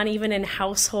lot of fun even in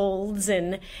households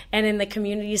and in the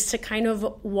communities to kind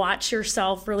of watch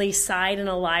yourself really side and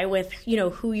ally with, you know,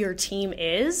 who your team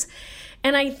is.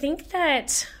 And I think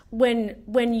that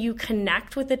when you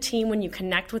connect with a team, when you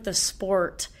connect with a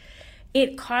sport,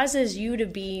 it causes you to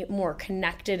be more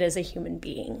connected as a human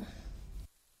being.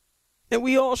 And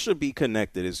we all should be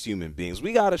connected as human beings.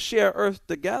 We got to share Earth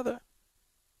together.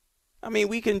 I mean,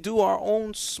 we can do our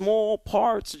own small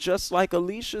parts, just like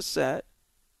Alicia said.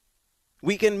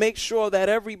 We can make sure that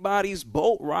everybody's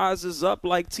boat rises up,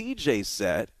 like TJ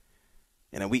said.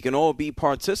 And then we can all be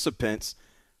participants,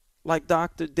 like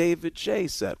Dr. David J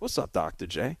said. What's up, Dr.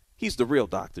 J? He's the real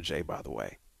Dr. J, by the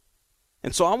way.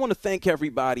 And so I want to thank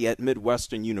everybody at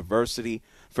Midwestern University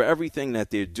for everything that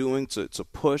they're doing to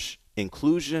push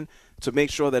inclusion, to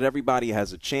make sure that everybody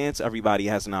has a chance, everybody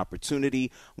has an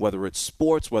opportunity, whether it's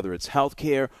sports, whether it's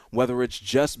healthcare, whether it's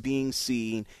just being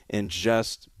seen and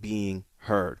just being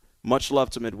heard. Much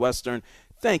love to Midwestern.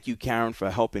 Thank you, Karen,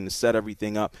 for helping to set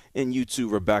everything up. And you too,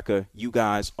 Rebecca. You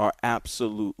guys are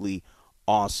absolutely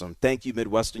Awesome. Thank you,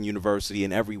 Midwestern University,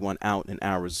 and everyone out in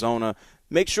Arizona.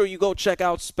 Make sure you go check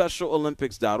out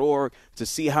SpecialOlympics.org to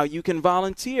see how you can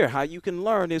volunteer, how you can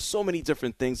learn. There's so many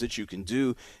different things that you can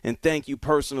do. And thank you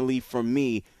personally from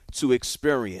me to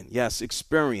Experian. Yes,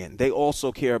 Experian. They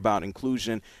also care about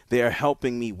inclusion. They are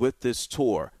helping me with this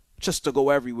tour just to go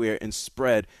everywhere and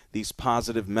spread these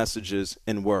positive messages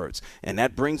and words. And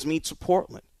that brings me to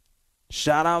Portland.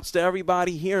 Shout outs to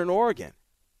everybody here in Oregon.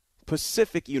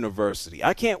 Pacific University.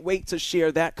 I can't wait to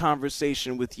share that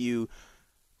conversation with you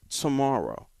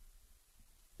tomorrow.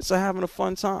 It's having a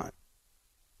fun time.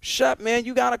 Shep, man,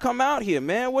 you got to come out here,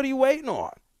 man. What are you waiting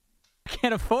on? I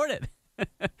can't afford it.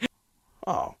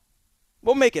 Oh,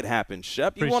 we'll make it happen,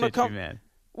 Shep. You want to come? You, man.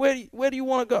 Where do you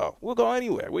want to go? We'll go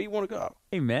anywhere. Where you want to go?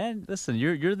 Hey, man, listen,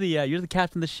 you're the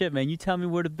captain of the ship, man. You tell me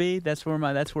where to be. That's where I'm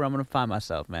going to find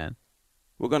myself, man.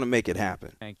 We're going to make it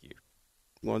happen. Thank you.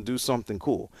 We're going to do something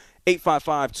cool.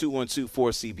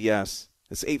 855-212-4CBS.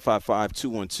 It's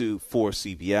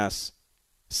 855-212-4CBS.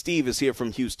 Steve is here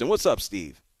from Houston. What's up,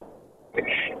 Steve?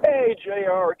 Hey,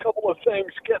 JR, a couple of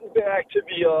things. Getting back to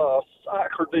the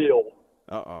soccer deal.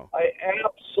 Uh-oh. I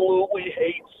absolutely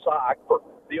hate soccer.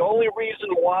 The only reason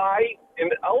why,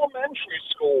 in elementary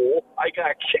school, I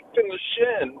got kicked in the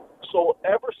shin. So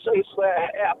ever since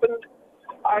that happened,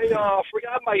 I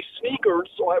forgot my sneakers,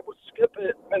 so I would skip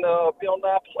it and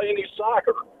not play any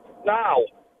soccer. Now,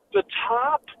 the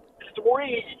top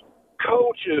 3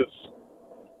 coaches,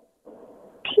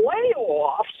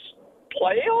 playoffs?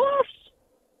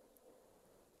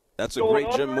 That's a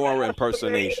great Jim Mora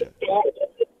impersonation.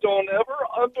 Don't ever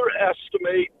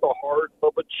underestimate the heart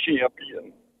of a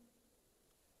champion.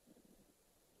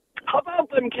 How about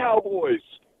them Cowboys?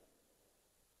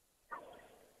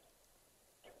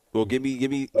 Well, give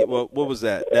me. Well, what was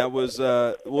that? That was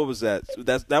what was that?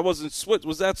 That wasn't Switz.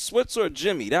 Was that Switz or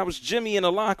Jimmy? That was Jimmy in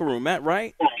the locker room, Matt,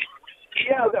 right?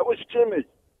 Yeah, that was Jimmy.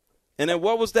 And then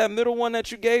what was that middle one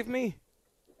that you gave me?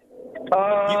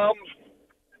 Don't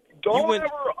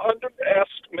ever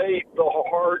underestimate the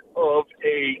heart of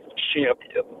a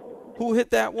champion. Who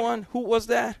hit that one? Who was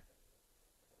that?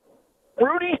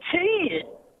 Rudy T.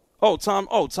 Oh, Tom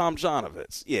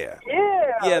Janovitz. Yeah.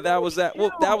 Yeah, that was that.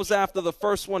 Well, that was after the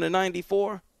first one in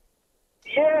 '94.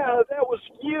 Yeah, that was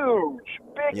huge.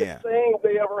 Biggest thing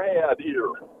they ever had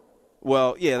here.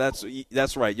 Well, yeah,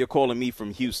 that's right. You're calling me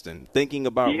from Houston. Thinking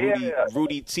about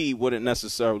Rudy T wouldn't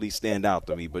necessarily stand out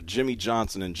to me, but Jimmy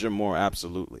Johnson and Jim Moore,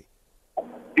 absolutely.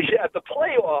 Yeah, the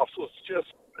playoffs was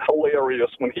just hilarious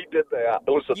when he did that.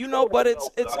 It was but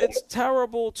it's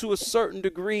terrible to a certain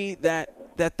degree that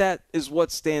is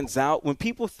what stands out. When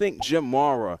people think Jim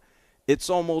Mora, it's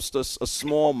almost a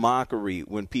small mockery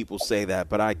when people say that,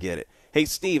 but I get it. Hey,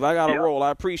 Steve, I got to roll.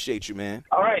 I appreciate you, man.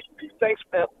 All right. Thanks,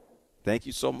 man. Thank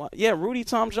you so much. Yeah, Rudy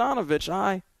Tomjanovich,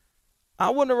 I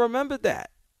wouldn't have remembered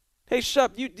that. Hey,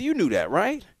 Shep, you knew that,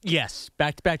 right? Yes.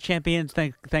 Back-to-back champions.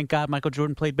 Thank God Michael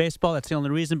Jordan played baseball. That's the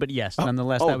only reason. But, yes,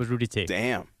 nonetheless, that was Rudy T.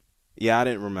 Damn. Yeah, I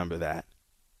didn't remember that.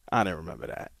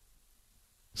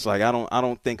 It's like I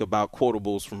don't think about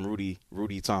quotables from Rudy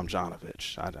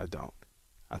Tomjanovich. I don't.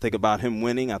 I think about him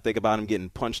winning. I think about him getting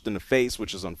punched in the face,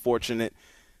 which is unfortunate.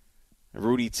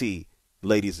 Rudy T,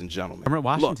 ladies and gentlemen. Remember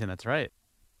Washington, that's right.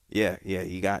 Yeah,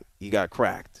 he got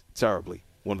cracked terribly.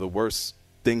 One of the worst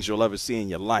things you'll ever see in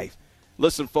your life.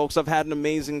 Listen, folks, I've had an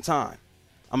amazing time.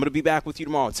 I'm going to be back with you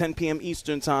tomorrow at 10 p.m.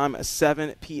 Eastern Time,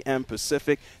 7 p.m.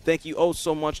 Pacific. Thank you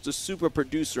so much to super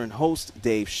producer and host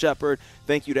Dave Shepard.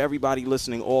 Thank you to everybody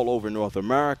listening all over North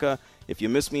America. If you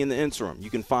miss me in the interim, you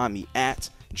can find me at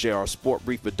JR Sport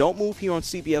Brief. But don't move here on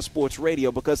CBS Sports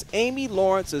Radio because Amy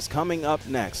Lawrence is coming up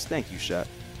next. Thank you, Shep.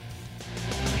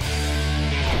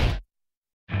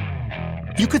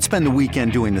 You could spend the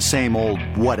weekend doing the same old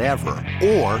whatever,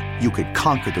 or you could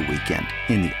conquer the weekend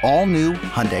in the all-new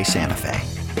Hyundai Santa Fe.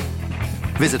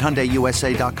 Visit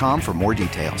HyundaiUSA.com for more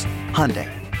details. Hyundai,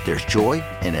 there's joy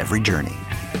in every journey.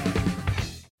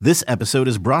 This episode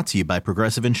is brought to you by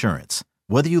Progressive Insurance.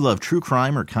 Whether you love true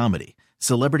crime or comedy,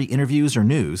 celebrity interviews or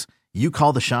news, you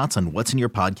call the shots on what's in your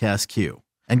podcast queue.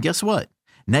 And guess what?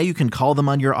 Now you can call them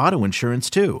on your auto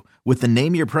insurance too with the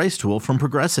Name Your Price tool from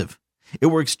Progressive. It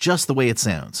works just the way it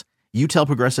sounds. You tell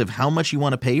Progressive how much you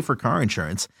want to pay for car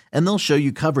insurance, and they'll show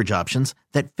you coverage options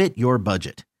that fit your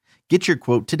budget. Get your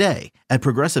quote today at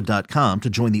Progressive.com to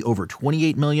join the over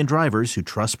 28 million drivers who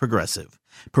trust Progressive.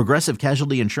 Progressive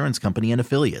Casualty Insurance Company and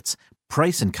Affiliates.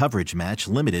 Price and coverage match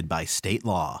limited by state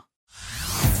law.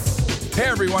 Hey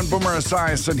everyone, Boomer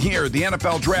Esiason here. The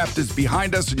NFL draft is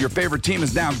behind us and your favorite team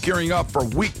is now gearing up for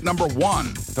week number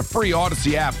 1. The free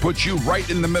Odyssey app puts you right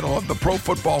in the middle of the pro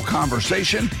football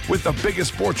conversation with the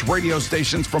biggest sports radio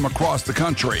stations from across the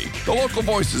country. The local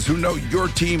voices who know your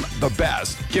team the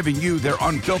best, giving you their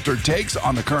unfiltered takes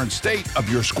on the current state of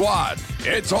your squad.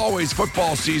 It's always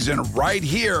football season right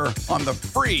here on the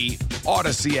free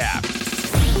Odyssey app.